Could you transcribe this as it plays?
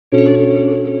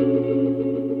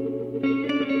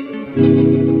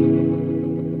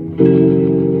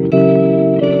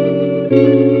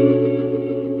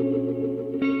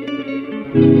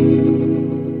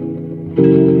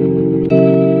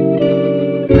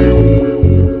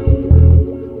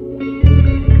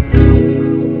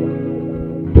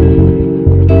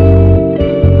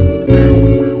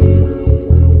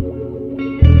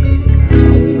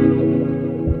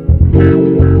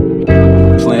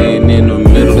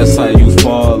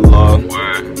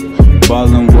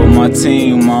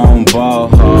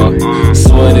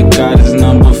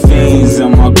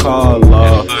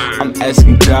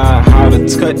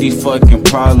these fucking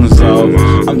problems off.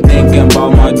 I'm thinking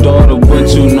about my daughter, but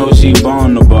you know she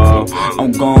vulnerable.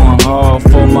 I'm going hard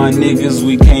for my niggas,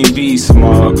 we can't be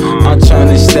small. I'm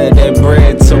tryna stack that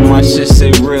bread till my shit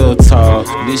say real talk.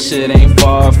 This shit ain't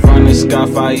far from the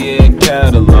Skyfire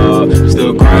catalog.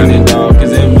 Still grinding, dog,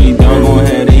 cause every dog gon'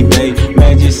 have they day.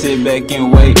 Man, just sit back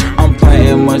and wait. I'm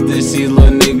playing much to see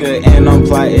little nigga, and I'm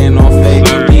plotting on fate.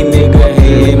 These niggas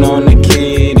hating on the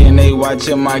kid, and they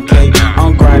watching my cake.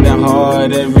 I'm grinding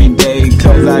hard every day,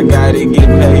 cause I gotta get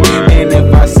paid. And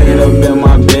if I sit up in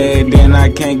my bed, then I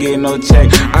can't get no check.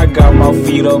 I got my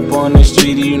feet up on the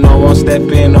street, you know I'm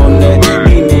stepping on that.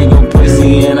 These niggas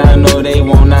pussy, and I know they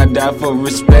won't not die for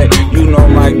respect. You know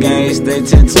my gang stay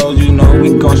 10 toes, you know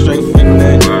we gon' straight for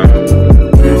that.